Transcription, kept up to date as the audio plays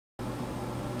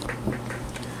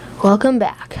Welcome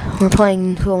back. We're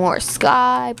playing some more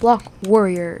Skyblock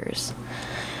Warriors.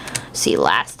 See,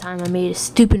 last time I made a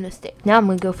stupid mistake. Now I'm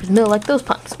gonna go for the middle like those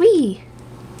punks. Whee!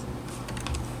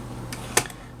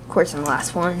 Of course, in the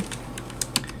last one.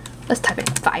 Let's type in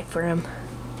 5 for him.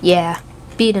 Yeah,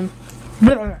 beat him.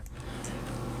 A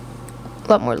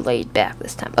lot more laid back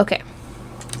this time. Okay.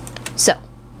 So,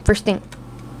 first thing.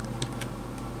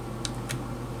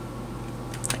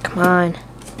 Come on.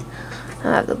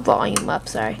 I have the volume up,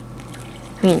 sorry.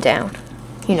 I mean down.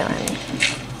 You know what I mean.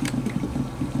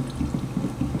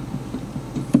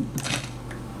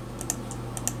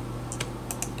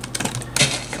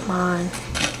 Come on.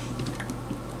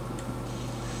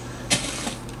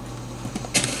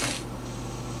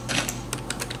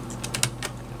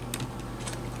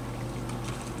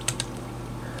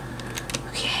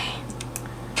 Okay.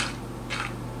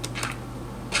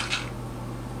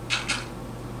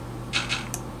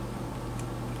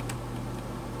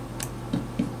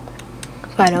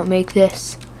 If I don't make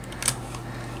this,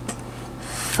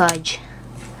 fudge.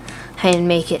 I didn't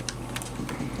make it.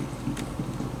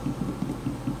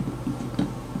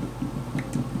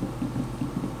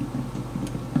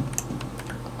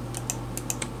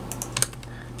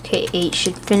 Okay, 8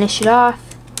 should finish it off.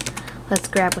 Let's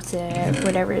grab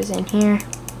whatever is in here.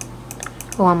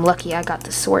 Oh, I'm lucky I got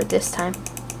the sword this time.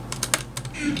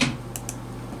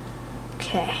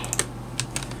 Okay.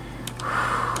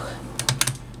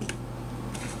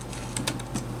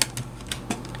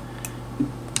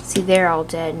 See, they're all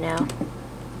dead now.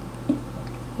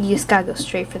 You just gotta go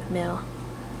straight for the middle.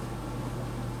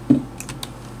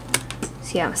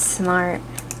 See, I'm smart.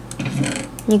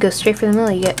 You go straight for the middle,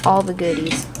 you get all the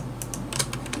goodies.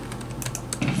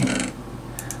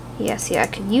 Yeah, see, I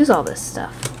could use all this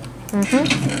stuff.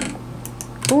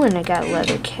 Ooh, and I got a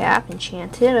leather cap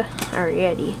enchanted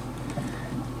already.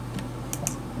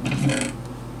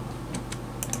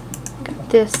 Got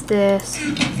this.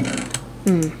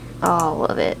 All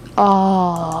of it.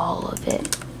 All of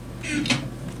it.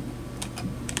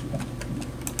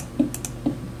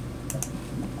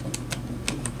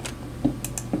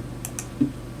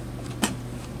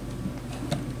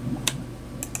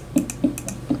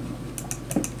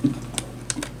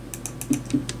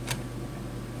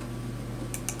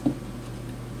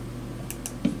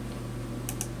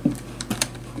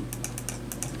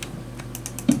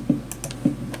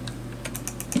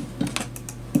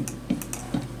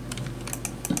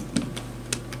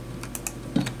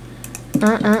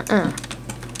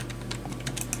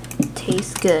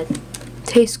 Tastes good.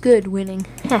 Tastes good winning.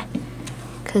 Heh.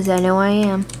 'Cause I know I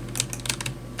am.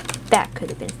 That could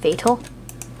have been fatal.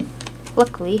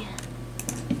 Luckily,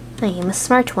 I am a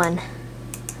smart one.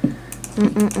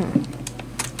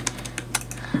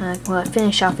 Will I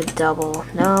finish off a double?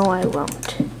 No, I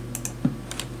won't.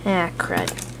 Ah,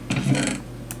 crud.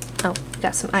 Oh,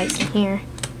 got some ice in here.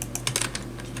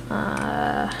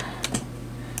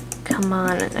 Come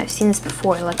on, I've seen this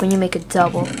before, like when you make a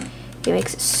double, it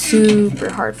makes it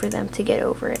super hard for them to get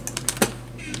over it.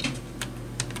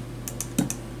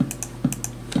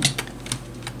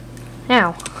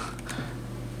 Ow.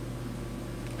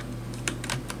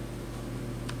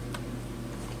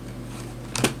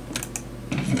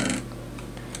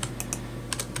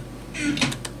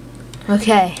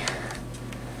 Okay.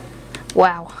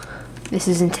 Wow, this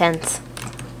is intense.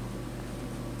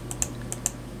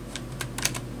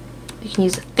 You can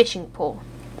use a fishing pole.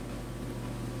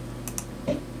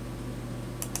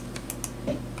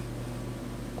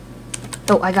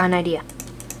 Oh, I got an idea.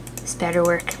 This better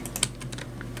work.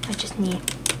 I just need...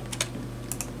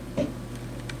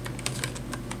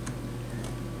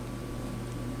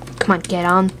 Come on, get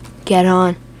on. Get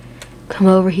on. Come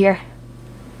over here.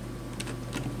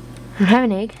 I don't have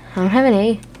an egg. I don't have an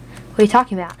egg. What are you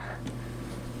talking about?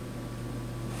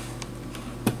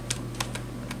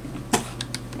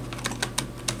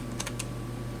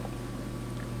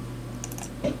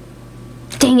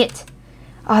 Dang it!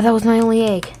 Oh, that was my only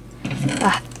egg.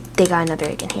 Ah, they got another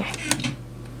egg in here.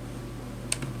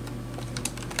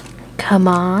 Come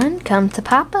on, come to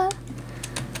Papa.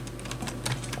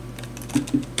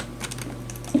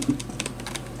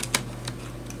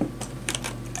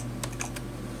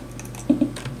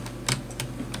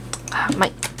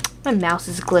 My mouse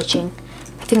is glitching.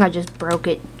 I think I just broke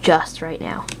it just right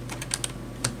now.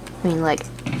 I mean, like,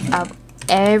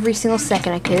 every single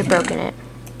second I could have broken it.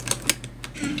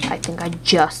 I think I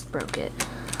just broke it.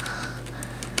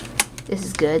 This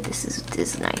is good. This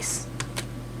is nice.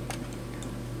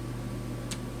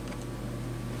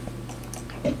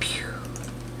 Pew.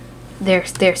 They're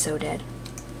so dead.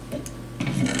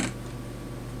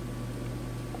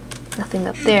 Nothing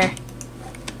up there.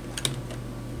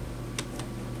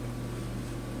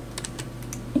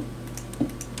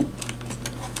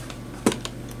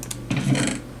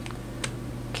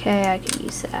 Okay, I could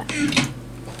use that.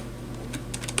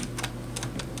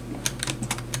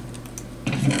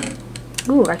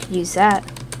 Ooh, I could use that.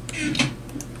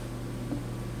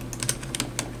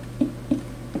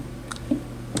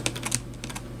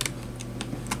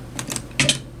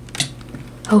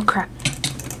 Oh crap.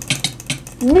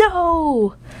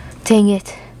 No! Dang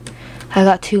it. I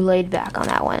got too laid back on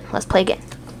that one. Let's play again.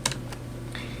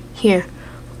 Here.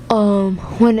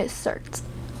 When it starts.